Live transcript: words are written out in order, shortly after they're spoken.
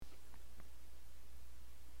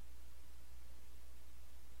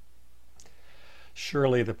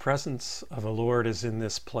Surely the presence of the Lord is in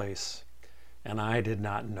this place, and I did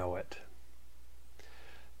not know it.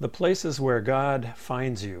 The places where God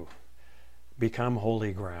finds you become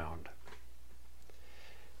holy ground.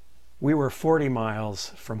 We were 40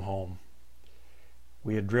 miles from home.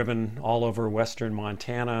 We had driven all over western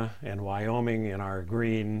Montana and Wyoming in our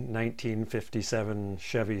green 1957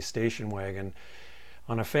 Chevy station wagon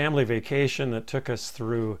on a family vacation that took us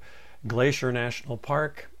through Glacier National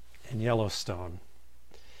Park and Yellowstone.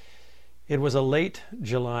 It was a late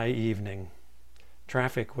July evening.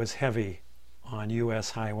 Traffic was heavy on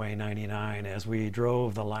US Highway 99 as we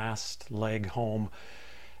drove the last leg home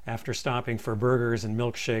after stopping for burgers and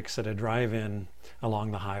milkshakes at a drive-in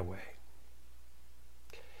along the highway.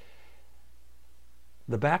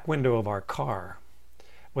 The back window of our car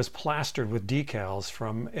was plastered with decals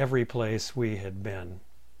from every place we had been.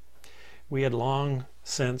 We had long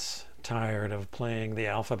since tired of playing the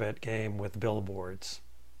alphabet game with billboards.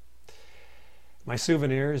 My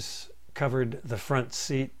souvenirs covered the front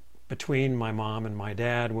seat between my mom and my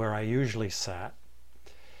dad, where I usually sat.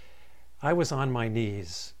 I was on my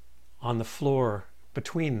knees, on the floor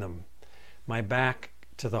between them, my back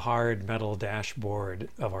to the hard metal dashboard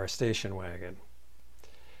of our station wagon.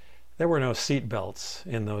 There were no seat belts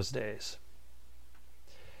in those days.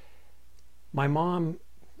 My mom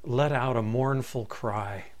let out a mournful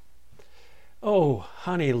cry. "Oh,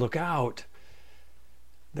 honey, look out!"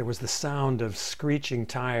 There was the sound of screeching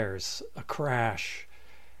tires, a crash,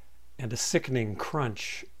 and a sickening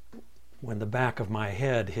crunch when the back of my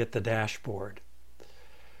head hit the dashboard.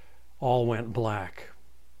 All went black.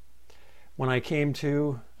 When I came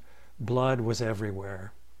to, blood was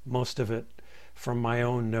everywhere, most of it from my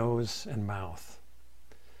own nose and mouth.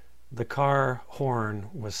 The car horn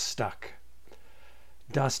was stuck.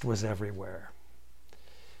 Dust was everywhere.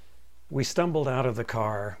 We stumbled out of the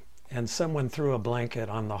car, and someone threw a blanket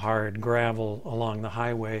on the hard gravel along the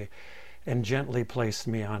highway and gently placed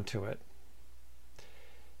me onto it.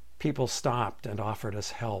 People stopped and offered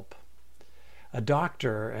us help. A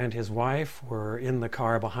doctor and his wife were in the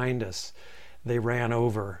car behind us. They ran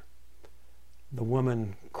over. The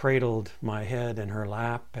woman cradled my head in her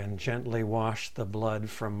lap and gently washed the blood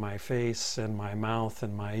from my face and my mouth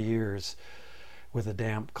and my ears with a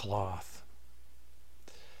damp cloth.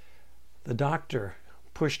 The doctor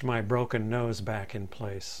pushed my broken nose back in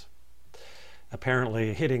place.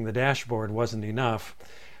 Apparently, hitting the dashboard wasn't enough.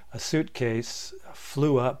 A suitcase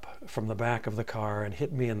flew up from the back of the car and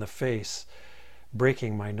hit me in the face,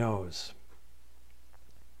 breaking my nose.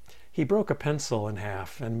 He broke a pencil in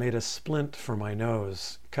half and made a splint for my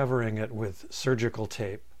nose, covering it with surgical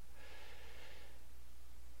tape.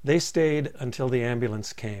 They stayed until the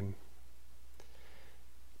ambulance came.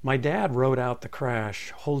 My dad rode out the crash,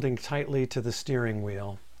 holding tightly to the steering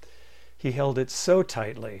wheel. He held it so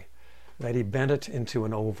tightly that he bent it into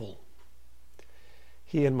an oval.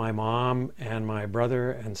 He and my mom and my brother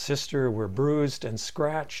and sister were bruised and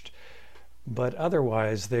scratched, but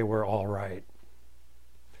otherwise they were all right.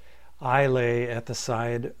 I lay at the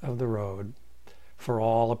side of the road, for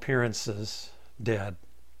all appearances, dead.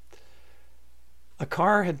 A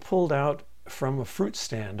car had pulled out from a fruit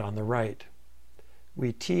stand on the right.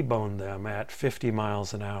 We T-boned them at 50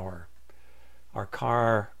 miles an hour. Our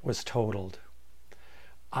car was totaled.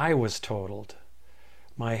 I was totaled,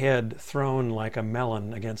 my head thrown like a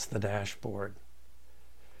melon against the dashboard.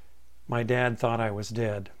 My dad thought I was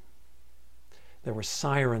dead. There were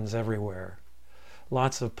sirens everywhere.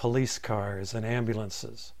 Lots of police cars and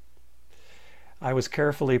ambulances. I was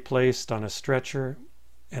carefully placed on a stretcher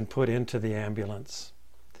and put into the ambulance.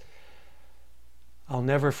 I'll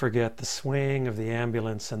never forget the swaying of the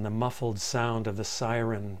ambulance and the muffled sound of the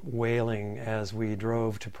siren wailing as we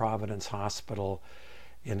drove to Providence Hospital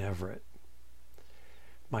in Everett.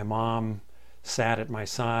 My mom sat at my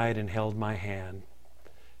side and held my hand.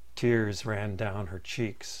 Tears ran down her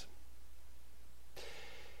cheeks.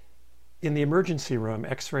 In the emergency room,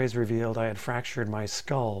 x-rays revealed I had fractured my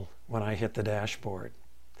skull when I hit the dashboard.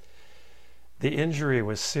 The injury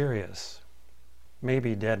was serious,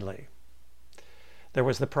 maybe deadly. There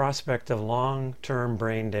was the prospect of long-term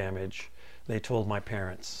brain damage, they told my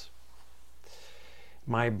parents.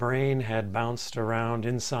 My brain had bounced around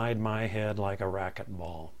inside my head like a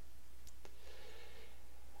racquetball.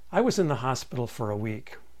 I was in the hospital for a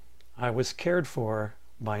week. I was cared for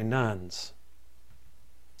by nuns.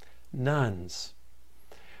 Nuns.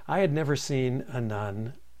 I had never seen a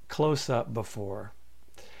nun close up before.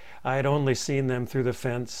 I had only seen them through the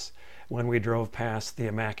fence when we drove past the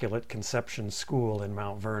Immaculate Conception School in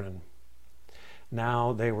Mount Vernon.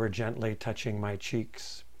 Now they were gently touching my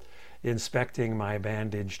cheeks, inspecting my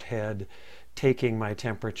bandaged head, taking my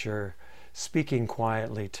temperature, speaking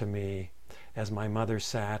quietly to me as my mother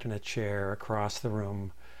sat in a chair across the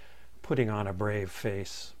room, putting on a brave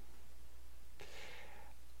face.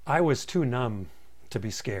 I was too numb to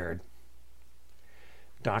be scared.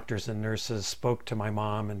 Doctors and nurses spoke to my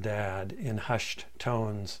mom and dad in hushed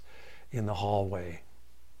tones in the hallway.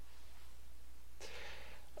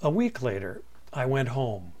 A week later, I went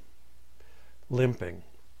home, limping.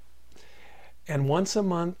 And once a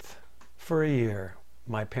month for a year,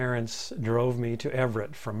 my parents drove me to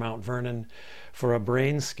Everett from Mount Vernon for a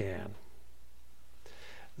brain scan.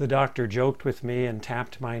 The doctor joked with me and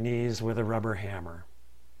tapped my knees with a rubber hammer.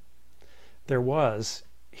 There was,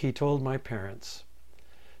 he told my parents,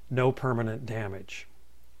 no permanent damage.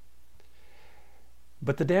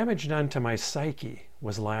 But the damage done to my psyche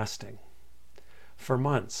was lasting. For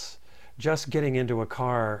months, just getting into a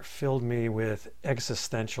car filled me with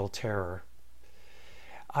existential terror.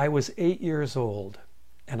 I was 8 years old,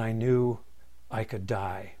 and I knew I could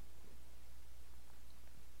die.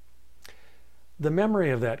 The memory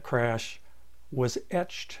of that crash was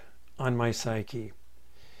etched on my psyche.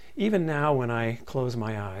 Even now, when I close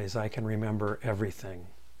my eyes, I can remember everything.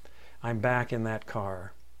 I'm back in that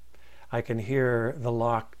car. I can hear the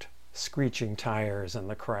locked, screeching tires and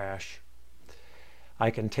the crash. I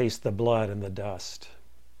can taste the blood and the dust.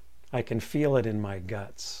 I can feel it in my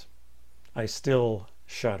guts. I still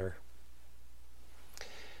shudder.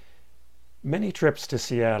 Many trips to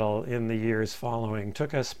Seattle in the years following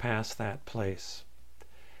took us past that place.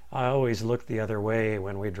 I always looked the other way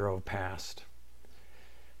when we drove past.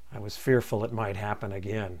 I was fearful it might happen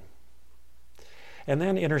again. And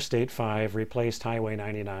then Interstate 5 replaced Highway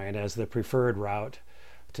 99 as the preferred route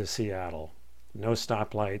to Seattle. No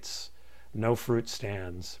stoplights, no fruit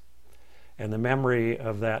stands, and the memory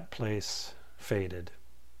of that place faded.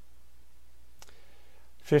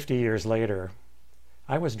 50 years later,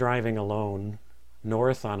 I was driving alone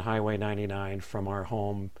north on Highway 99 from our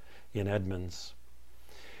home in Edmonds.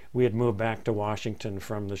 We had moved back to Washington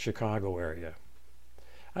from the Chicago area.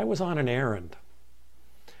 I was on an errand.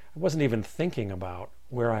 I wasn't even thinking about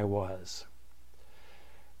where I was.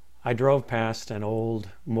 I drove past an old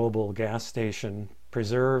mobile gas station,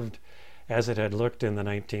 preserved as it had looked in the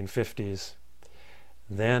 1950s.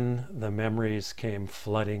 Then the memories came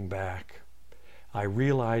flooding back. I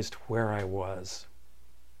realized where I was.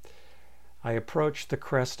 I approached the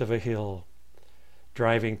crest of a hill,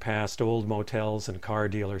 driving past old motels and car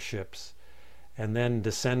dealerships, and then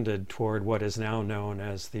descended toward what is now known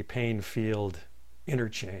as the Payne Field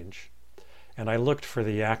Interchange, and I looked for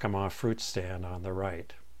the Yakima fruit stand on the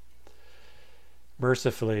right.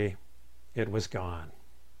 Mercifully, it was gone.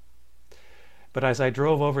 But as I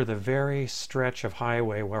drove over the very stretch of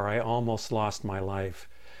highway where I almost lost my life,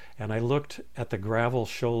 and I looked at the gravel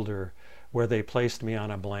shoulder where they placed me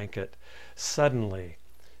on a blanket, suddenly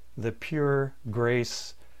the pure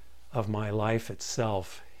grace of my life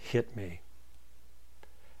itself hit me.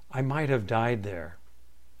 I might have died there,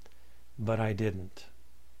 but I didn't.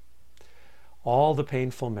 All the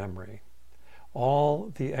painful memory,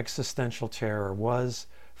 all the existential terror was,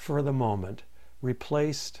 for the moment,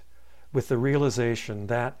 replaced with the realization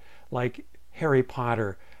that, like Harry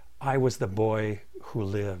Potter, I was the boy who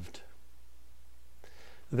lived.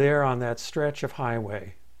 There on that stretch of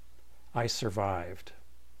highway, I survived.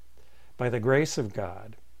 By the grace of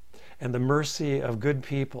God and the mercy of good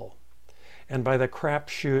people and by the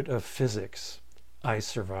crapshoot of physics, I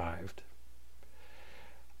survived.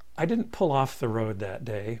 I didn't pull off the road that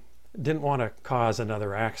day, didn't want to cause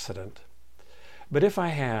another accident. But if I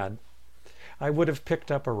had, I would have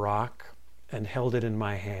picked up a rock and held it in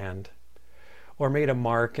my hand, or made a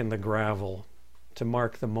mark in the gravel to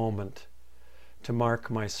mark the moment, to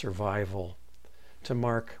mark my survival, to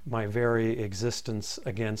mark my very existence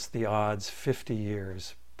against the odds 50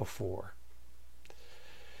 years before.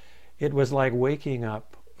 It was like waking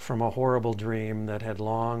up from a horrible dream that had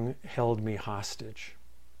long held me hostage.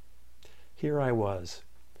 Here I was,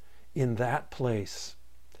 in that place.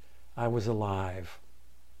 I was alive.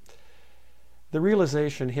 The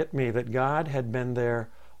realization hit me that God had been there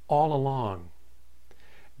all along.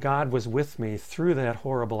 God was with me through that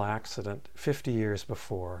horrible accident 50 years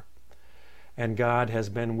before, and God has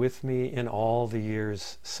been with me in all the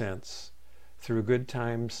years since, through good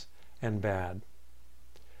times and bad.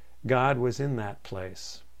 God was in that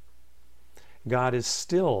place. God is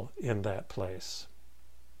still in that place.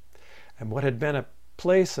 And what had been a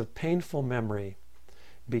place of painful memory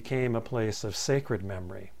became a place of sacred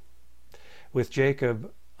memory. With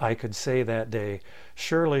Jacob, I could say that day,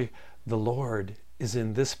 "Surely the Lord is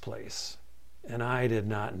in this place," and I did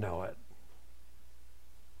not know it.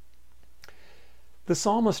 The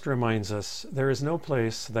psalmist reminds us there is no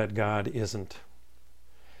place that God isn't.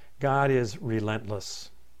 God is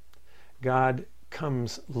relentless. God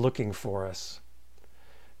comes looking for us.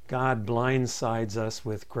 God blindsides us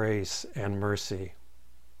with grace and mercy.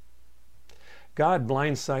 God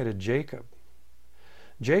blindsided Jacob.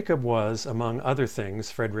 Jacob was, among other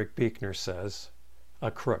things, Frederick Buechner says,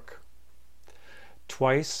 a crook.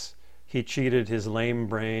 Twice he cheated his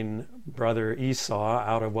lame-brain brother Esau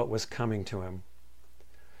out of what was coming to him.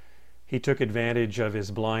 He took advantage of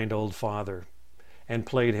his blind old father and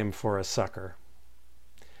played him for a sucker.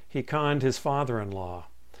 He conned his father-in-law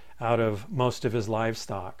out of most of his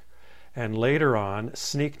livestock, and later on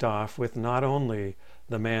sneaked off with not only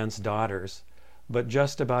the man's daughters, but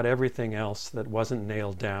just about everything else that wasn't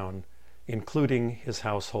nailed down, including his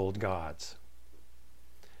household gods.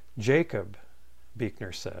 Jacob,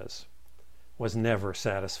 Buechner says, was never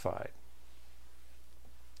satisfied.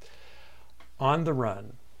 On the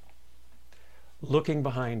run, looking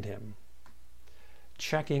behind him,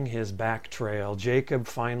 checking his back trail, Jacob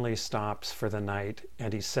finally stops for the night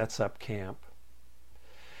and he sets up camp.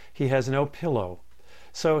 He has no pillow,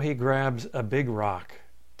 so he grabs a big rock,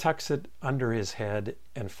 tucks it under his head,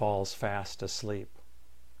 and falls fast asleep.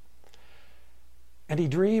 And he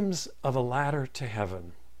dreams of a ladder to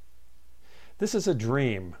heaven. This is a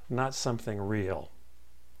dream, not something real.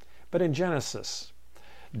 But in Genesis,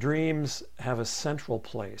 dreams have a central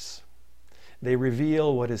place. They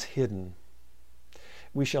reveal what is hidden.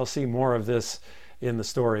 We shall see more of this in the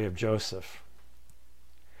story of Joseph.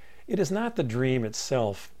 It is not the dream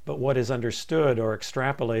itself, but what is understood or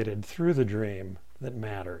extrapolated through the dream that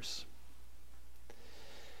matters.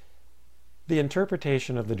 The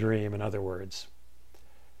interpretation of the dream, in other words,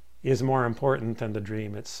 is more important than the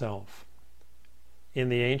dream itself. In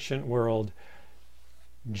the ancient world,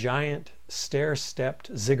 giant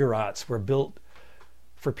stair-stepped ziggurats were built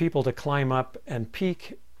for people to climb up and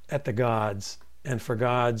peek at the gods, and for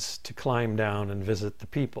gods to climb down and visit the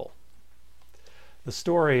people. The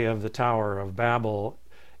story of the Tower of Babel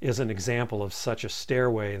is an example of such a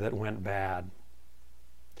stairway that went bad.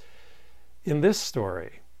 In this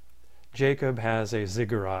story, Jacob has a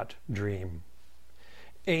ziggurat dream.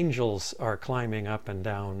 Angels are climbing up and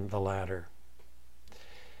down the ladder.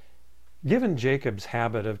 Given Jacob's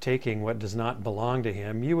habit of taking what does not belong to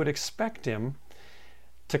him, you would expect him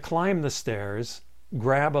to climb the stairs,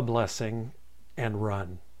 grab a blessing, and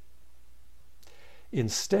run.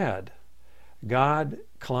 Instead, God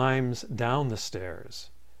climbs down the stairs.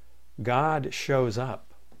 God shows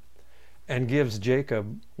up and gives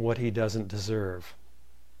Jacob what he doesn't deserve.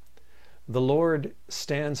 The Lord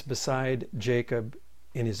stands beside Jacob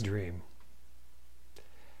in his dream.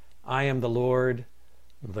 I am the Lord,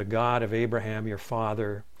 the God of Abraham your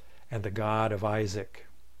father, and the God of Isaac.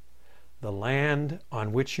 The land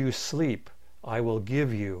on which you sleep I will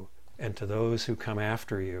give you and to those who come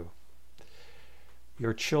after you.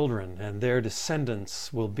 Your children and their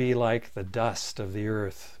descendants will be like the dust of the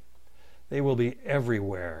earth. They will be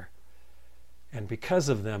everywhere, and because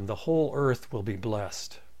of them the whole earth will be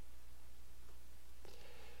blessed.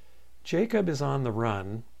 Jacob is on the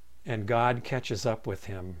run, and God catches up with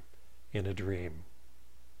him in a dream.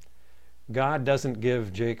 God doesn't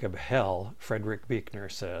give Jacob hell, Frederick Buechner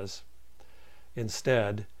says.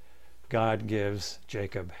 Instead, God gives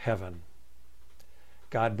Jacob heaven.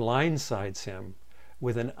 God blindsides him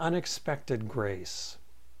with an unexpected grace.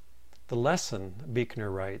 The lesson,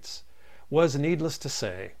 Buechner writes, was, needless to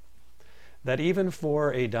say, that even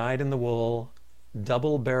for a dyed-in-the-wool,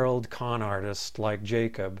 double-barreled con artist like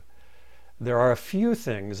Jacob, there are a few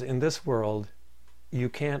things in this world you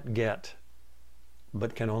can't get,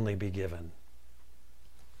 but can only be given.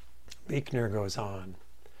 Buechner goes on.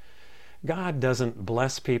 God doesn't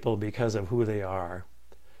bless people because of who they are,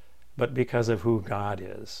 but because of who God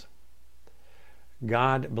is.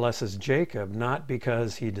 God blesses Jacob not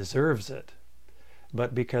because he deserves it,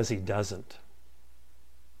 but because he doesn't.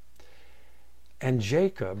 And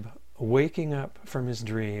Jacob, waking up from his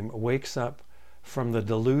dream, wakes up from the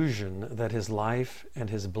delusion that his life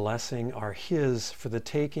and his blessing are his for the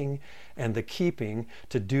taking and the keeping,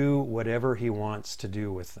 to do whatever he wants to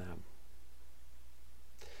do with them.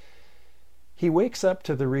 He wakes up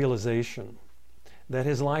to the realization that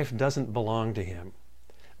his life doesn't belong to him,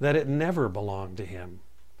 that it never belonged to him,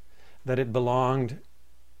 that it belonged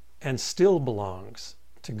and still belongs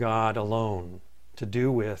to God alone, to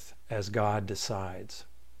do with as God decides.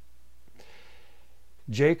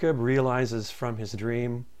 Jacob realizes from his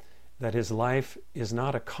dream that his life is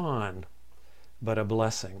not a con, but a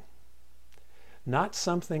blessing. Not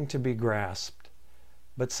something to be grasped,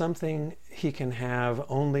 but something he can have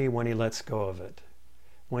only when he lets go of it.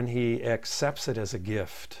 when he accepts it as a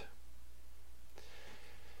gift.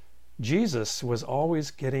 Jesus was always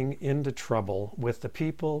getting into trouble with the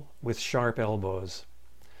people with sharp elbows,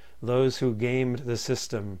 those who gamed the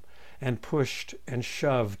system and pushed and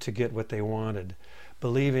shoved to get what they wanted,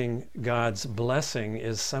 believing God's blessing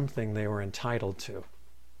is something they were entitled to.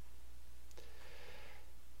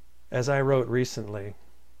 As I wrote recently,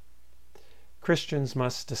 Christians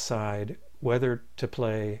must decide whether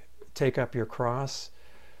to take up your cross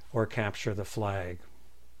or capture the flag.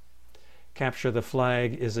 Capture the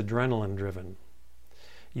flag is adrenaline driven.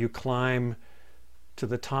 You climb to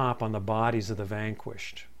the top on the bodies of the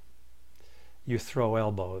vanquished. You throw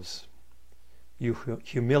elbows. You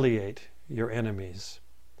humiliate your enemies.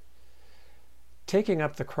 Taking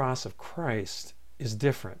up the cross of Christ is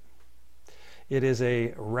different. It is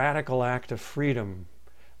a radical act of freedom,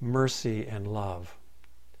 mercy, and love.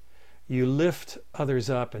 You lift others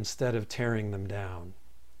up instead of tearing them down.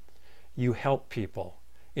 You help people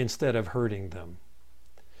instead of hurting them.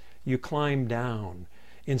 You climb down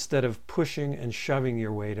instead of pushing and shoving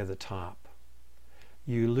your way to the top.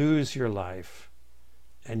 You lose your life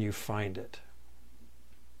and you find it.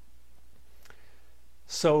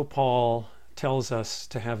 So Paul tells us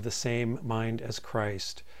to have the same mind as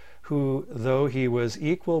Christ, who, though he was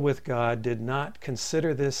equal with God, did not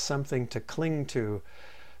consider this something to cling to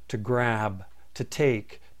grab, to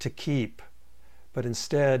take, to keep, but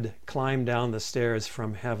instead climbed down the stairs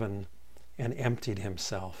from heaven and emptied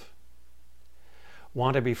himself.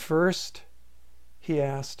 Want to be first? He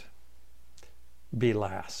asked. Be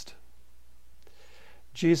last.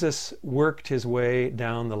 Jesus worked his way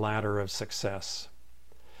down the ladder of success.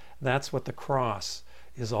 That's what the cross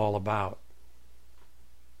is all about.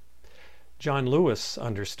 John Lewis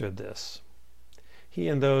understood this. He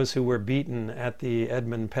and those who were beaten at the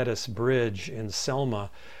Edmund Pettus Bridge in Selma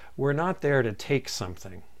were not there to take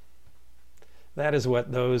something. That is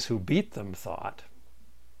what those who beat them thought.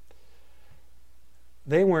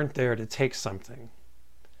 They weren't there to take something.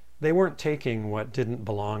 They weren't taking what didn't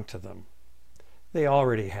belong to them. They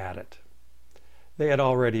already had it. They had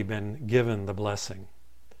already been given the blessing.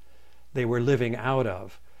 They were living out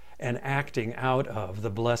of and acting out of the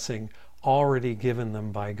blessing already given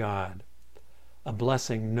them by God, a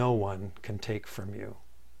blessing no one can take from you.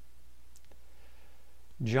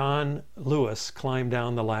 John Lewis climbed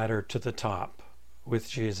down the ladder to the top with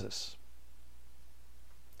Jesus.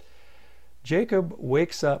 Jacob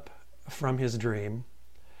wakes up from his dream,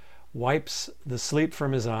 wipes the sleep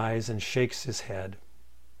from his eyes, and shakes his head.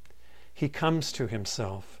 He comes to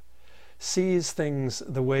himself, sees things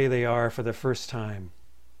the way they are for the first time.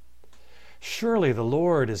 Surely the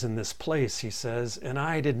Lord is in this place, he says, and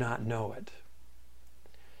I did not know it.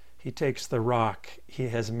 He takes the rock he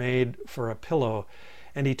has made for a pillow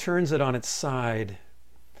and he turns it on its side.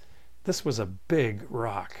 This was a big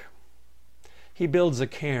rock. He builds a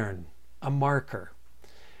cairn, a marker,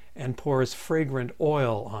 and pours fragrant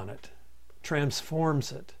oil on it,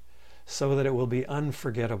 transforms it so that it will be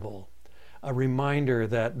unforgettable, a reminder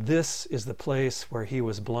that this is the place where he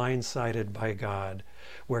was blindsided by God,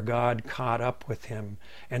 where God caught up with him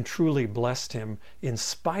and truly blessed him in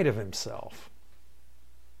spite of himself.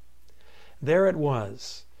 There it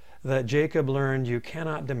was that Jacob learned you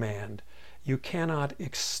cannot demand, you cannot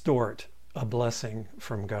extort a blessing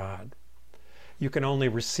from God. You can only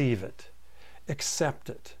receive it, accept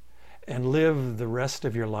it, and live the rest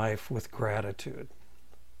of your life with gratitude.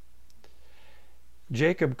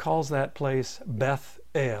 Jacob calls that place Beth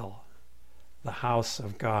El, the house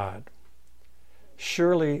of God.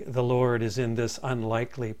 Surely the Lord is in this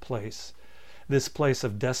unlikely place, this place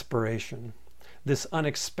of desperation, this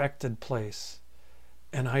unexpected place,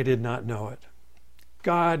 and I did not know it.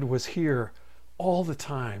 God was here all the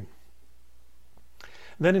time.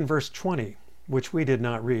 Then in verse 20, which we did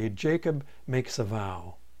not read, Jacob makes a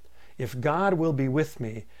vow. If God will be with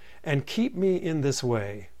me and keep me in this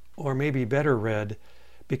way, or maybe better read,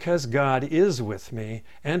 because God is with me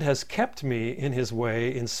and has kept me in his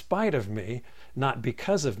way in spite of me, not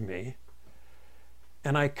because of me,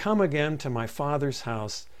 and I come again to my Father's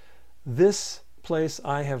house, this place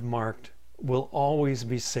I have marked will always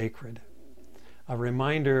be sacred. A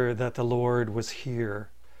reminder that the Lord was here,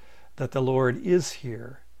 that the Lord is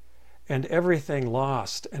here, and everything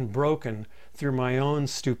lost and broken through my own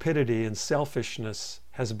stupidity and selfishness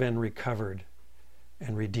has been recovered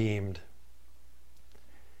and redeemed.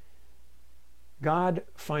 God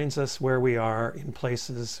finds us where we are in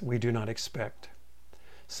places we do not expect,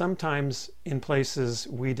 sometimes in places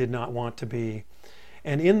we did not want to be,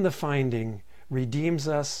 and in the finding redeems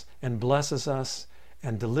us and blesses us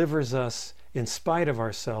and delivers us in spite of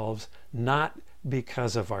ourselves, not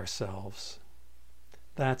because of ourselves.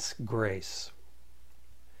 That's grace.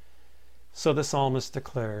 So the psalmist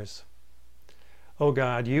declares, "O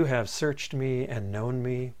God, you have searched me and known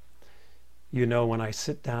me. You know when I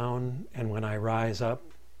sit down and when I rise up.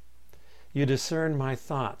 You discern my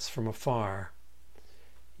thoughts from afar.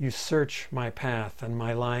 You search my path and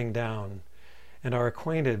my lying down, and are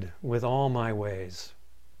acquainted with all my ways.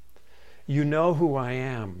 You know who I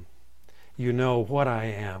am. You know what I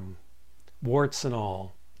am, warts and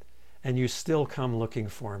all, and you still come looking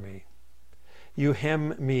for me. You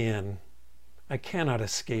hem me in. I cannot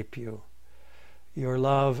escape you. Your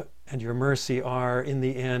love and your mercy are, in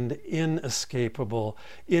the end, inescapable,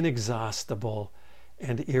 inexhaustible,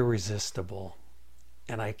 and irresistible.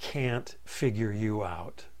 And I can't figure you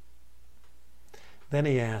out." Then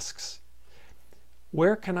he asks,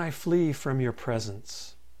 "Where can I flee from your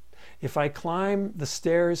presence? If I climb the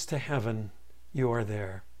stairs to heaven, you are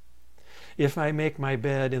there. If I make my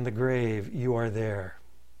bed in the grave, you are there.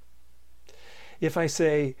 If I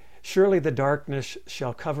say, surely the darkness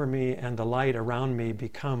shall cover me and the light around me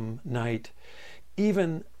become night,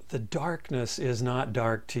 even the darkness is not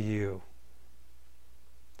dark to you."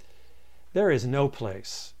 There is no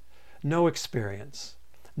place, no experience,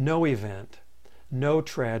 no event, no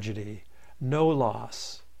tragedy, no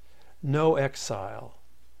loss, no exile,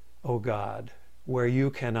 O God, where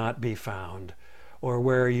you cannot be found, or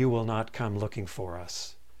where you will not come looking for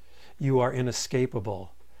us. You are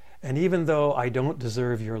inescapable, and even though I don't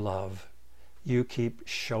deserve your love, you keep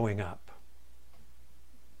showing up.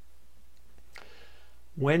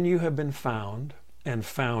 When you have been found and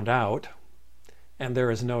found out, and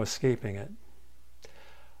there is no escaping it,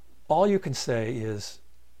 all you can say is,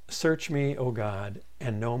 "Search me, O God,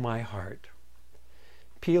 and know my heart.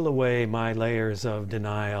 Peel away my layers of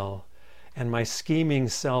denial and my scheming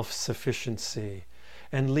self-sufficiency,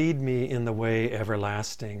 and lead me in the way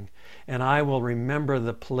everlasting, and I will remember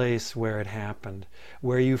the place where it happened,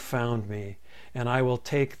 where you found me, and I will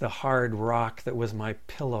take the hard rock that was my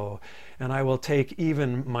pillow, and I will take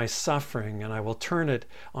even my suffering, and I will turn it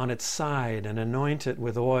on its side and anoint it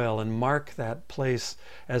with oil, and mark that place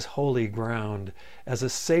as holy ground, as a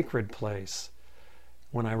sacred place,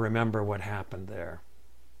 when I remember what happened there.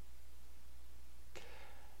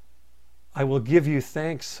 I will give you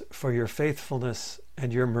thanks for your faithfulness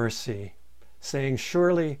and your mercy, saying,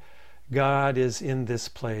 surely God is in this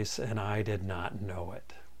place and I did not know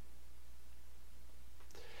it."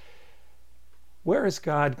 Where has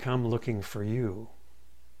God come looking for you?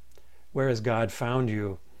 Where has God found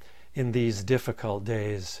you in these difficult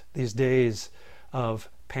days, these days of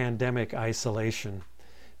pandemic isolation,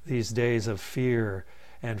 these days of fear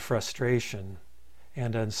and frustration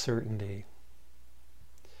and uncertainty?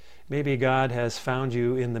 Maybe God has found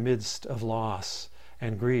you in the midst of loss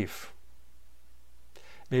and grief.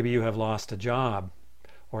 Maybe you have lost a job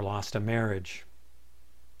or lost a marriage.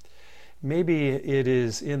 Maybe it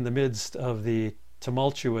is in the midst of the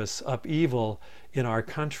tumultuous upheaval in our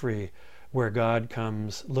country where God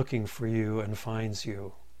comes looking for you and finds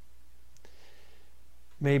you.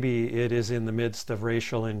 Maybe it is in the midst of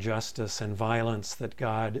racial injustice and violence that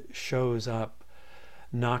God shows up,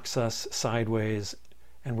 knocks us sideways,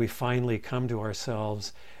 and we finally come to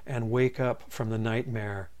ourselves and wake up from the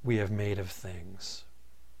nightmare we have made of things.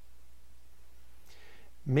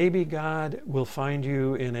 Maybe God will find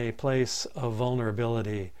you in a place of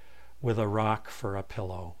vulnerability with a rock for a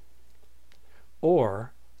pillow.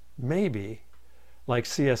 Or maybe, like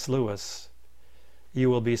C.S. Lewis,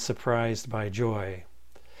 you will be surprised by joy,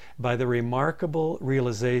 by the remarkable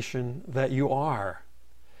realization that you are,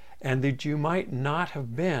 and that you might not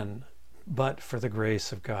have been but for the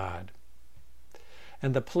grace of God.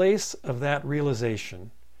 And the place of that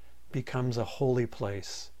realization becomes a holy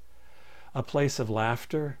place, a place of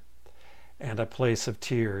laughter and a place of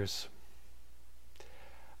tears.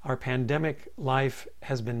 Our pandemic life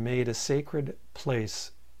has been made a sacred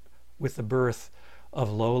place with the birth of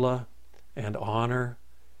Lola and Honor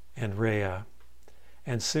and Rhea,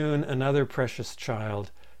 and soon another precious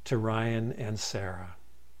child to Ryan and Sarah.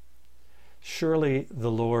 Surely the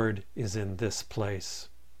Lord is in this place.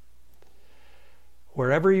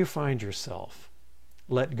 Wherever you find yourself,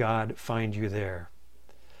 let God find you there.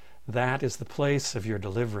 That is the place of your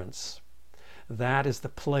deliverance. That is the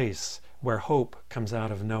place where hope comes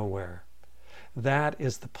out of nowhere. That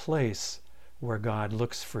is the place where God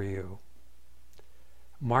looks for you.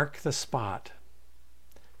 Mark the spot.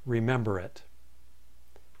 Remember it.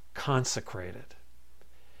 Consecrate it.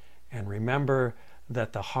 And remember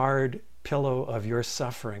that the hard pillow of your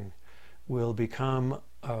suffering will become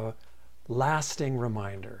a lasting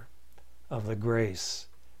reminder of the grace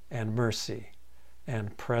and mercy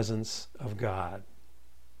and presence of God.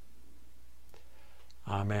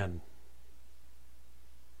 Amen.